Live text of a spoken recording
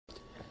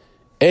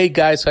Hey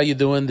guys, how you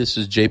doing? This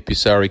is JP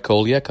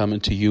Saricolia coming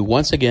to you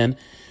once again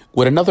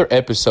with another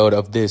episode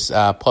of this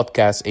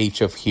podcast,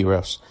 Age of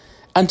Heroes.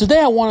 And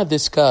today I want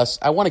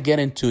to get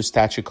into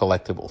statue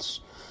collectibles.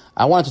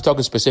 I wanted to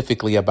talk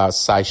specifically about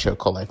Sideshow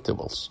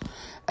collectibles.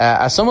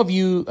 As some of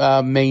you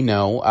may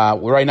know,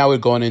 right now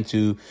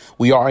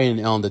we are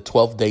on the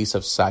 12 days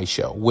of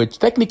Sideshow, which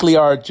technically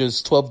are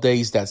just 12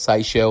 days that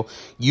Sideshow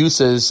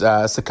uses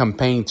as a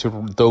campaign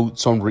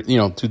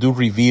to do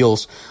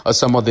reveals of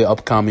some of the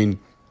upcoming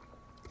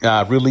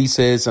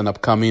releases and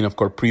upcoming, of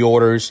course,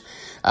 pre-orders,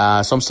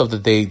 some stuff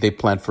that they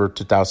plan for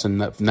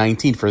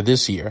 2019 for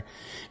this year.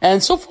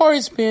 And so far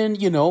it's been,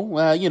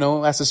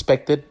 as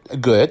expected,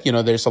 good.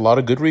 There's a lot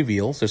of good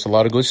reveals. There's a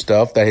lot of good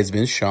stuff that has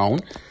been shown.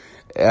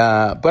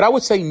 But I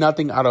would say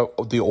nothing out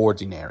of the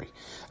ordinary.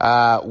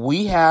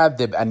 We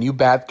have a new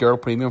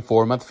Batgirl premium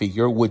format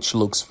figure, which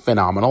looks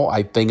phenomenal.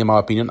 I think, in my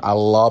opinion, I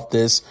love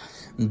this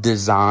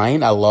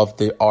design. I love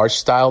the art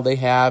style they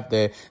have,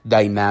 the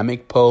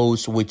dynamic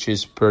pose, which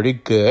is pretty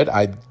good.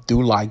 I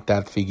do like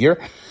that figure.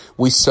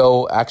 We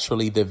saw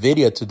actually the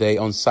video today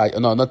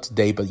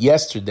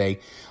yesterday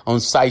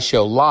on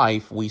Sideshow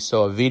Live. We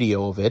saw a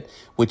video of it,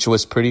 which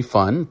was pretty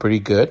fun, pretty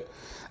good.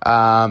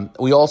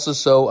 We also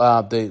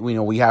saw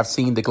we have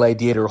seen the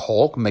Gladiator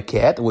Hulk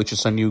maquette, which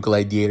is a new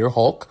Gladiator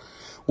Hulk,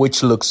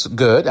 which looks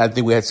good. I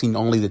think we had seen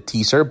only the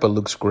teaser, but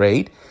looks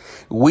great.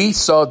 We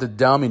saw the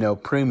Domino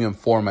premium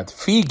format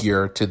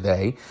figure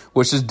today,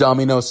 which is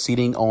Domino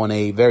sitting on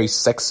a very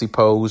sexy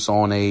pose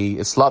on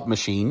a slot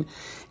machine.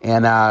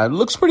 And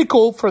looks pretty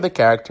cool for the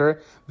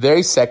character.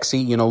 Very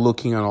sexy,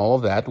 looking and all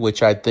of that,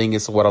 which I think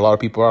is what a lot of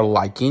people are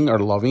liking or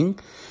loving,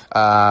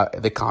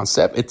 the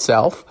concept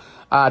itself.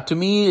 To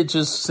me, it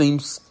just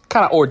seems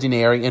kind of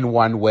ordinary in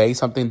one way,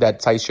 something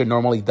that Sideshow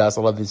normally does,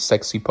 a lot of these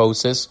sexy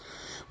poses,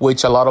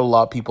 which a lot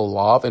of people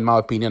love. In my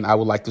opinion, I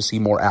would like to see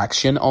more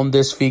action on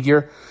this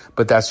figure,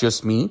 but that's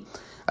just me.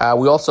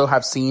 We also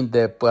have seen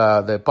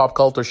the Pop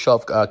Culture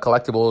Shelf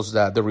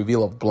collectibles, the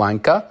reveal of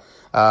Blanca,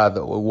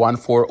 the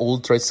 1/4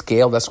 Ultra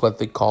Scale, that's what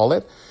they call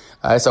it.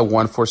 It's a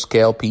 1/4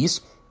 scale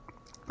piece.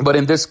 But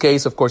in this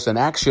case, of course, an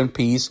action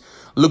piece.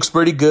 Looks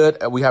pretty good.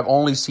 We have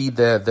only seen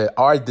the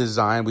art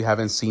design. We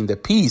haven't seen the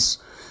piece.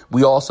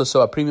 We also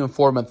saw a premium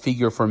format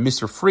figure for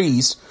Mr.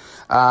 Freeze,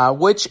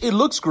 which it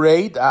looks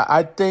great.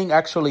 I think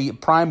actually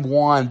Prime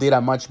 1 did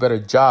a much better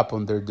job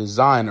on their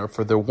design or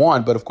for their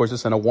one, but of course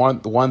it's in a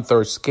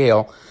 1/3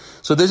 scale.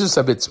 So this is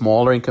a bit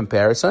smaller in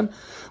comparison.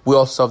 We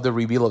also have the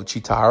reveal of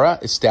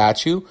Chitara, a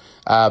statue.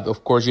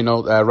 Of course,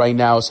 right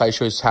now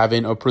Sideshow is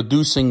having or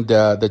producing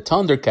the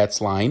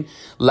Thundercats line.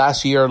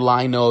 Last year,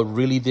 Lino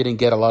really didn't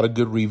get a lot of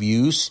good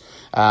reviews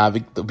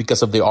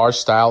because of the art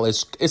style.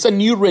 It's a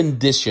new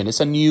rendition.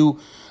 It's a new.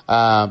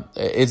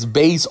 It's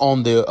based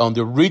on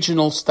the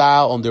original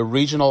style, on the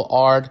original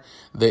art,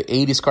 the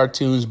 80s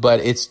cartoons, but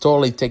it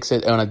totally takes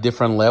it on a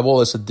different level.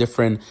 It's a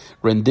different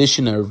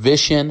rendition or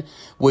vision,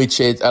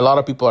 which a lot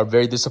of people are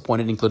very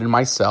disappointed, including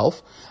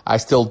myself. I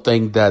still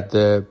think that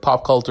the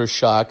Pop Culture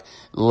Shock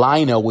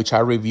Lino, which I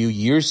reviewed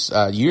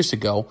years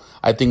ago,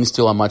 I think is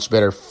still a much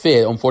better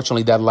fit.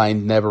 Unfortunately, that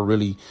line never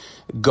really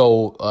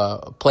go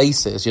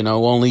places,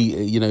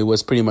 only it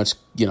was pretty much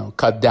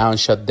cut down,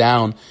 shut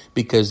down,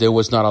 because there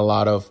was not a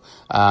lot of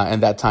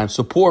at that time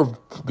support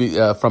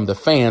from the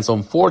fans,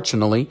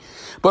 unfortunately.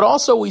 But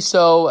also we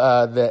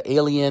saw the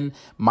Alien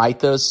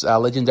Mythos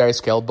Legendary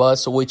Scale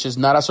bus, which is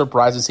not a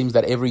surprise. It seems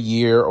that every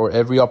year or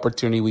every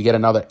opportunity we get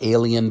another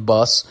Alien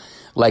bus,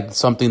 like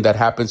something that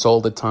happens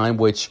all the time,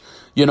 which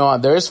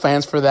there's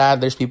fans for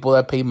that. There's people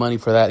that pay money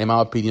for that. In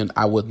my opinion,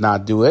 I would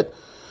not do it.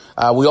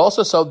 We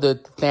also saw the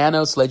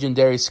Thanos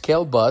Legendary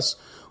Scale bus,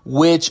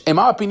 which, in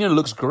my opinion,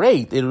 looks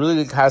great. It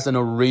really has an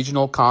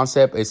original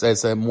concept.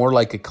 It's a more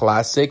like a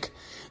classic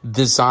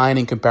design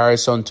in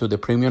comparison to the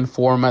premium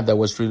format that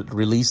was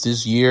released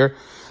this year,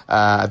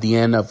 at the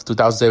end of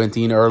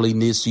 2017, early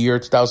this year,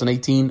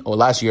 2018, or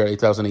last year,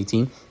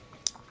 2018.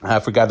 I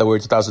forgot that we're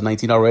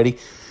 2019 already.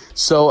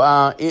 So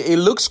it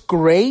looks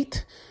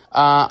great.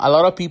 A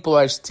lot of people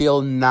are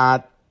still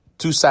not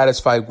too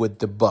satisfied with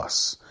the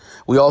bus.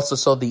 We also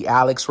saw the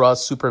Alex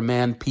Ross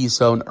Superman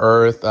Peace on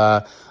Earth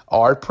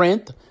art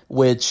print,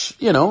 which,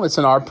 it's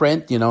an art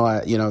print.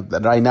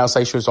 Right now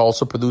Sideshow is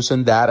also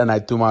producing that, and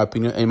in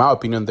my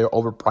opinion, they're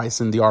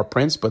overpricing the art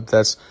prints, but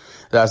that's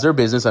their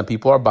business, and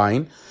people are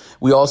buying.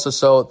 We also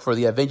saw for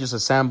the Avengers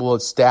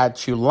Assembled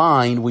statue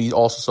line, we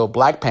also saw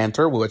Black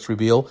Panther,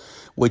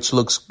 which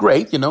looks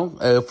great,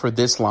 for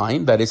this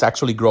line that is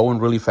actually growing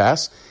really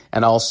fast,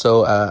 and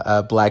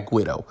also Black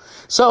Widow.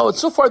 So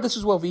far, this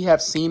is what we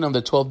have seen on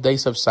the 12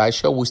 days of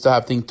Sideshow. We still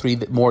have,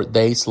 3 more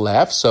days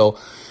left. So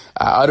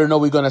I don't know,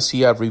 we're going to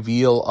see a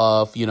reveal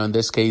of, in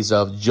this case,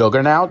 of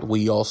Juggernaut.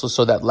 We also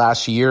saw that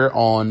last year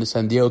on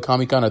San Diego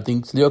Comic-Con, I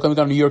think San Diego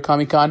Comic-Con, New York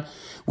Comic-Con.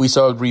 We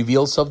saw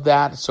reveals of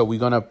that. So we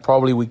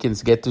can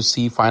get to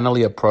see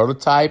finally a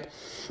prototype.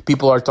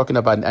 People are talking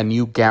about a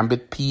new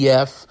Gambit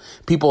PF.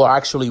 People are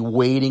actually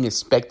waiting,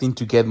 expecting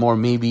to get more,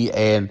 maybe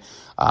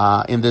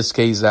In this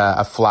case,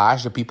 a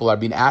Flash. The people have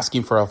been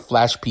asking for a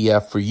Flash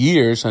PF for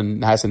years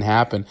and it hasn't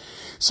happened.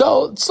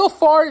 So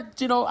far,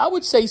 I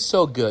would say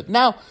so good.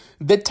 Now,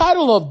 the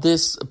title of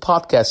this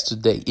podcast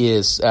today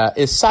is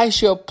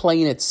Sideshow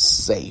playing it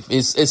safe?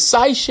 Is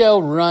Sideshow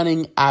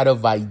running out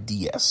of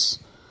ideas?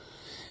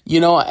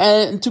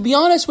 And to be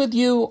honest with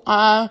you,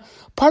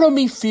 part of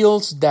me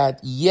feels that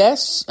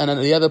yes, and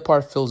then the other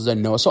part feels that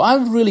no. So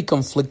I'm really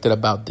conflicted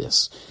about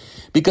this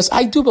because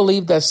I do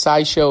believe that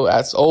Sideshow,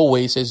 as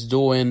always, is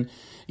doing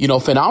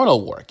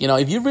phenomenal work.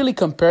 If you really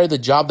compare the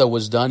job that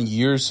was done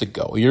years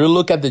ago, you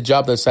look at the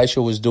job that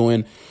Sideshow was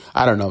doing,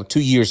 I don't know,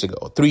 2 years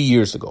ago, 3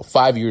 years ago,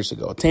 5 years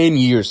ago, 10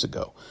 years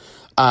ago.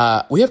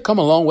 We have come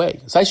a long way.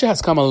 Sideshow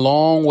has come a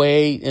long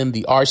way in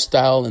the art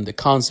style and the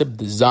concept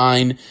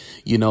design.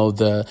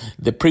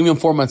 The premium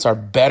formats are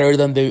better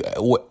than they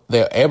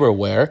ever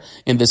were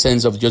in the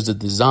sense of just the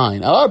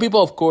design. A lot of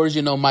people, of course,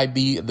 might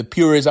be the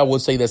purists. I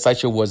would say that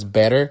Sideshow was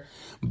better.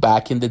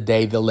 Back in the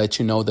day, they'll let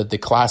you know that the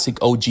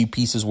classic OG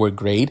pieces were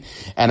great.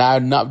 And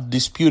I'm not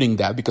disputing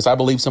that because I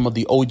believe some of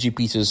the OG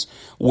pieces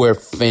were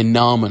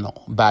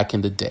phenomenal back in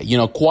the day,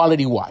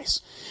 quality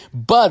wise.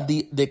 But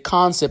the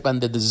concept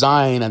and the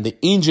design and the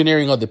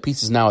engineering of the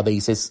pieces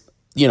nowadays is,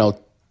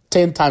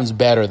 10 times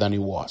better than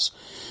it was.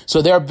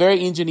 So they are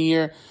very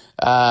engineered.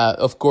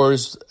 Of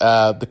course,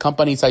 the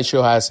company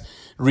Sideshow has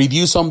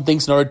reduced some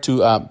things in order to,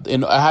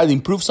 has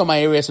improved some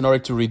areas in order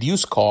to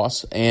reduce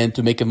costs and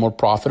to make it more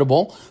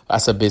profitable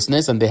as a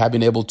business. And they have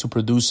been able to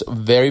produce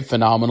very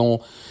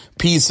phenomenal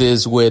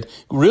pieces with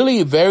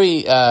really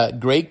very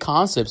great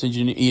concepts.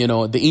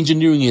 The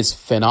engineering is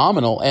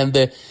phenomenal.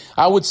 And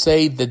I would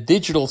say the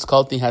digital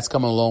sculpting has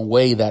come a long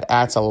way that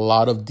adds a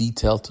lot of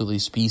detail to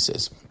these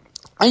pieces.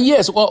 And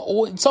yes,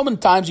 well,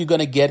 sometimes you're going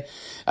to get,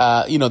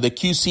 the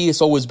QC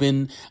has always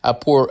been a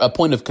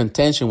point of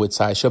contention with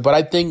Sideshow. But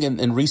I think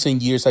in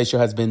recent years, Sideshow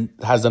has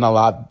done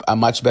a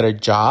much better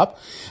job,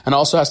 and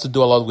also has to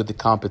do a lot with the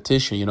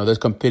competition. They're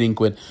competing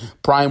with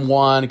Prime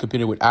One,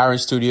 competing with Iron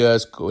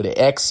Studios, with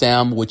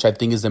XM, which I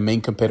think is the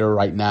main competitor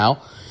right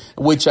now,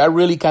 which I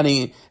really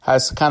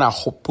has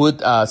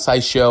put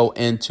Sideshow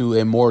into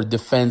a more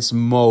defense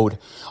mode.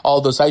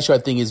 Although Sideshow, I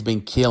think, has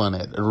been killing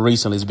it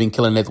recently. It's been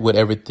killing it with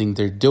everything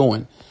they're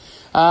doing.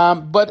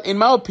 But in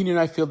my opinion,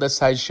 I feel that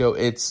Sideshow,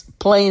 it's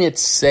playing it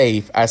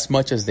safe as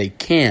much as they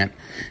can.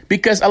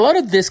 Because a lot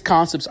of these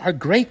concepts are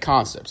great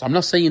concepts. I'm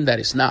not saying that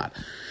it's not.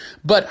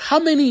 But how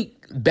many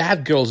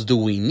bad girls do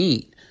we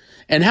need?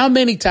 And how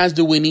many times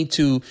do we need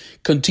to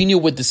continue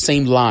with the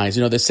same lines?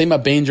 The same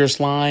Avengers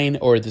line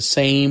or the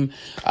same,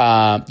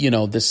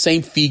 the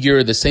same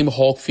figure, the same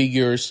Hulk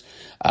figures,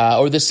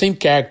 or the same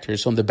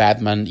characters on the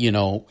Batman,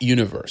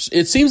 universe.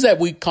 It seems that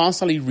we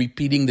constantly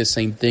repeating the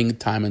same thing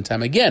time and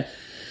time again.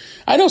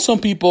 I know some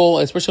people,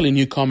 especially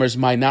newcomers,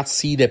 might not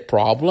see the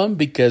problem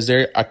because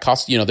they're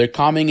accustomed, they're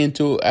coming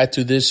into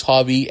this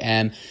hobby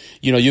and,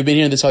 you've been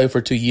here in this hobby for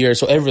 2 years,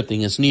 so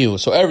everything is new.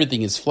 So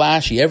everything is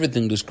flashy.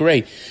 Everything looks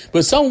great.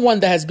 But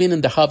someone that has been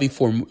in the hobby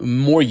for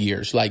more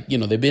years, like,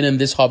 they've been in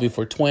this hobby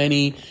for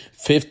 20,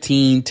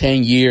 15,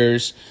 10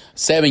 years,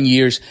 7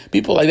 years,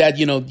 people like that,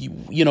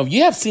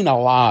 you have seen a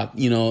lot,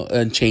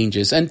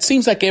 changes. And it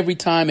seems like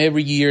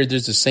every year,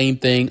 there's the same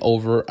thing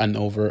over and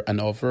over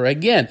and over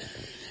again.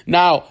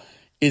 Now,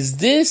 is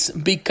this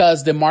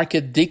because the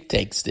market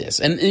dictates this?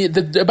 And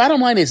the bottom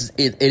line is,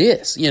 it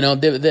is.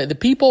 The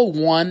people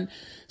want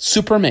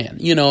Superman.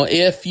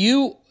 If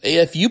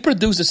you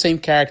produce the same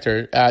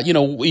character,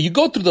 you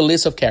go through the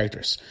list of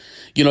characters.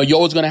 You're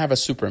always going to have a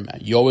Superman.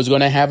 You're always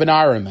going to have an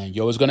Iron Man.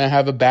 You're always going to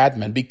have a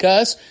Batman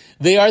because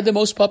they are the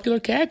most popular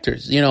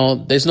characters.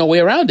 There's no way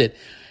around it.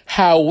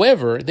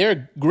 However, there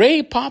are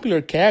great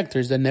popular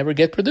characters that never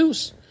get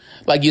produced.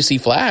 Like you see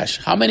Flash.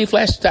 How many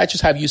Flash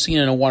statues have you seen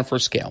in a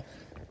 1/4 scale?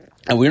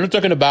 And we're not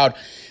talking about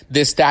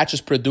the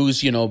statues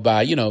produced,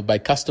 by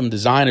custom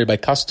designer, by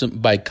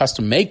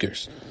custom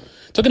makers.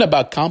 Talking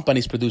about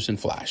companies producing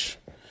Flash.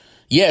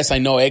 Yes, I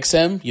know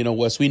XM,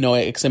 as we know,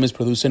 XM is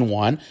producing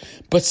one,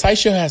 but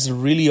Sideshow has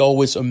really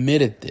always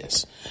omitted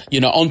this.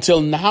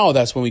 Until now,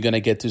 that's when we're going to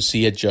get to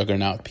see a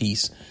Juggernaut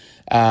piece.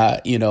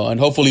 And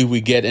hopefully we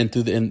get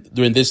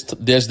during these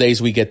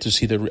days, we get to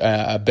see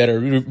a better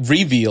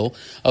reveal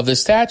of the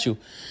statue.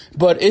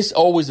 But it's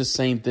always the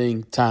same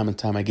thing time and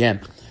time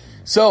again.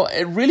 So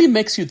it really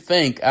makes you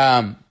think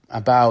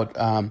about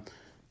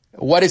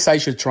what is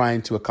Sideshow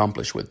trying to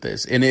accomplish with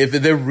this? And if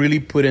they're really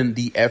putting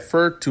the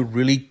effort to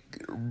really,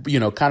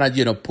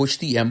 push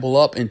the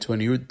envelope into a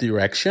new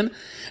direction.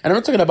 And I'm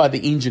not talking about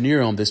the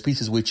engineering on these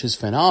pieces, which is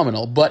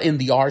phenomenal, but in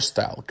the art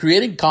style,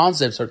 creating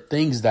concepts or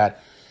things that,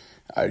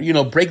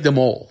 break the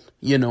mold,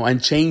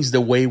 and change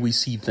the way we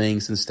see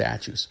things in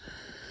statues.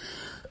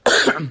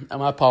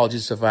 My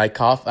apologies if I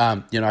cough.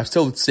 I'm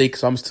still sick,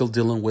 so I'm still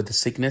dealing with the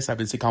sickness. I've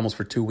been sick almost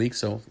for 2 weeks,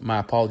 so my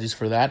apologies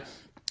for that.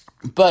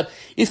 But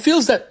it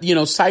feels that,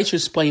 Sideshow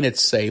is playing it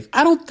safe.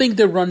 I don't think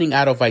they're running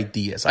out of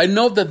ideas. I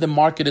know that the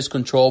market is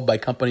controlled by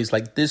companies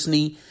like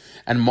Disney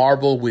and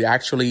Marvel, we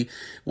actually,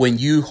 when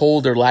you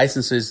hold their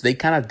licenses, they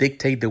kind of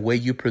dictate the way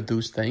you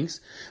produce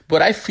things.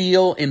 But I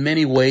feel in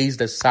many ways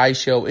that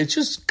Sideshow, it's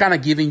just kind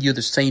of giving you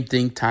the same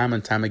thing time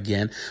and time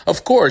again.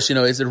 Of course,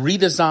 it's a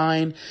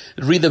redesign,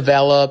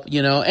 redevelop,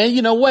 and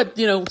you know what,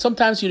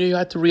 sometimes, you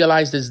have to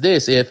realize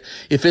this, if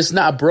it's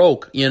not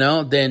broke,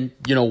 then,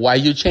 why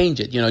you change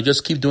it?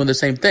 Just keep doing the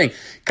same thing.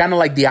 Kind of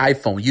like the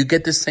iPhone. You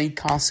get the same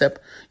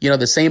concept,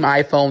 the same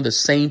iPhone, the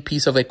same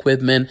piece of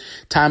equipment,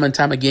 time and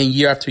time again,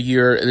 year after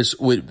year,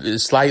 with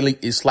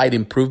slight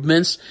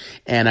improvements,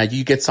 and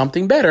you get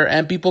something better,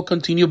 and people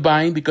continue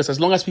buying, because as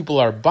long as people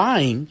are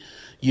buying,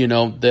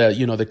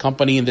 the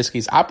company, in this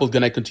case, Apple, is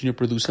going to continue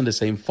producing the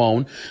same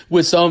phone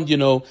with some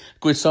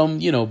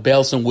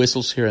bells and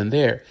whistles here and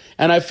there.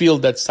 And I feel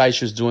that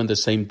Sideshow is doing the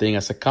same thing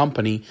as a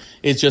company.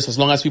 It's just as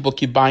long as people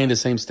keep buying the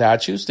same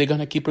statues, they're going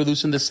to keep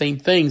producing the same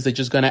things. They're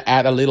just going to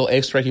add a little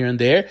extra here and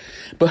there.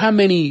 But how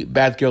many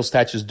Batgirl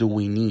statues do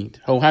we need?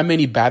 Or how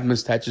many Batman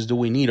statues do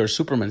we need, or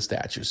Superman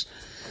statues?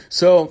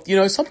 So,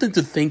 it's something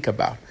to think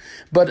about.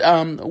 But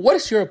what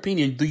is your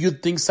opinion? Do you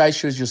think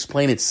Sideshow is just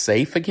playing it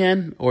safe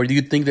again? Or do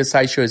you think that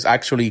Sideshow is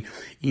actually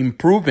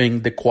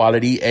improving the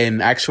quality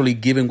and actually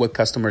giving what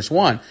customers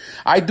want?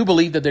 I do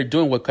believe that they're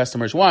doing what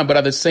customers want. But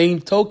at the same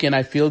token,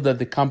 I feel that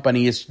the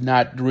company is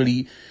not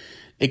really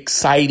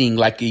exciting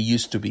like it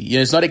used to be.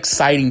 It's not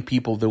exciting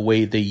people the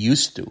way they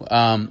used to.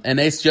 And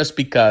it's just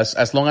because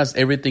as long as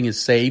everything is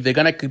safe, they're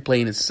going to keep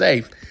playing it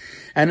safe.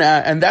 And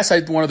that's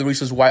one of the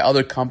reasons why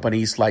other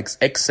companies like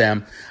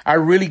XM are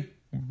really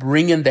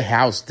bringing the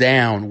house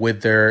down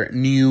with their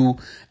new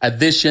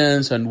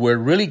additions, and we're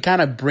really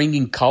kind of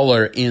bringing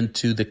color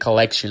into the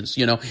collections,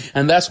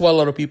 and that's why a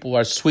lot of people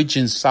are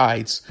switching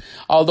sides.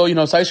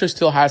 Although, Sideshow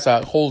still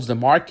holds the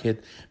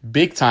market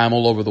big time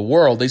all over the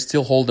world. They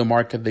still hold the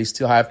market. They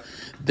still have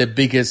the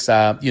biggest,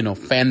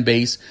 fan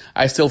base.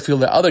 I still feel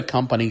that other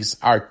companies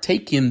are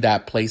taking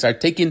that place, are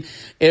taking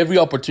every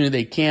opportunity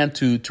they can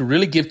to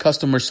really give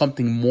customers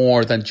something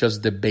more than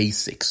just the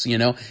basics,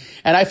 and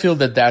I feel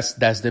that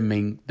that's the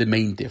main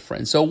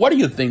difference. So what do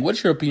you think?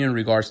 What's your opinion in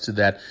regards to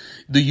that?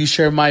 Do you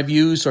share my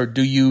views, or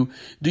do you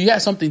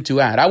have something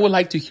to add? I would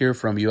like to hear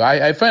from you.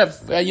 I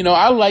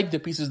like the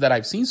pieces that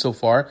I've seen so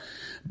far,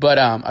 but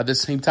at the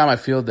same time, I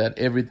feel that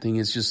everything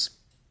is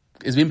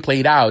been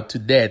played out to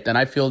death, and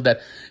I feel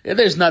that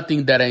there's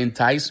nothing that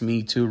enticed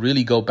me to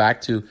really go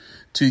back to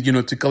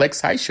collect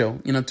Sideshow.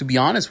 To be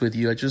honest with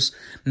you, I just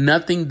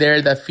nothing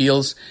there that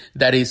feels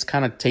that is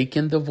kind of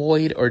taking the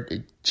void or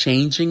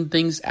changing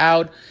things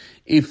out.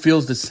 It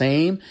feels the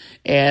same.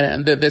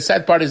 And the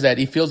sad part is that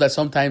it feels that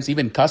sometimes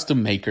even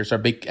custom makers are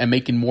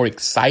making more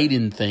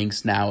exciting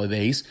things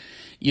nowadays,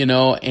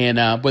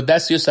 but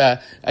that's just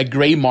a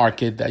gray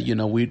market that,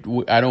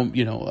 I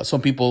don't,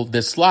 some people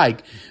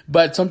dislike,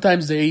 but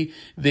sometimes these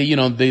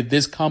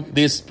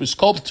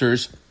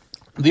sculptors,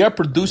 they are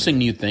producing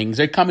new things.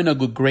 They're coming up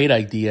with great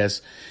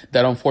ideas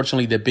that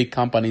unfortunately the big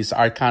companies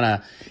are kind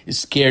of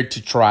scared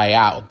to try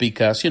out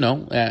because,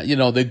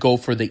 they go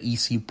for the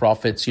easy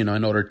profits, in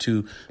order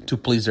to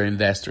please their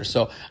investors.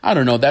 So I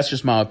don't know. That's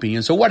just my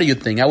opinion. So what do you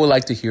think? I would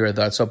like to hear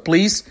that. So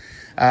please,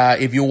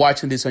 if you're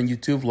watching this on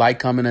YouTube, like,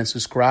 comment, and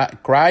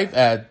subscribe.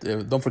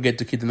 Don't forget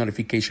to hit the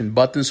notification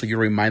button so you're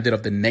reminded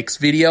of the next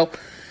video.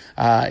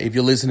 If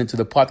you're listening to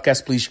the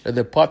podcast, please share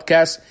the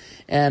podcast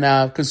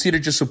and consider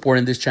just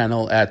supporting this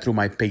channel through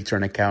my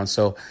Patreon account.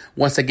 So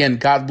once again,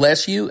 God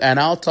bless you, and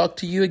I'll talk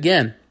to you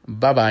again.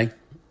 Bye-bye.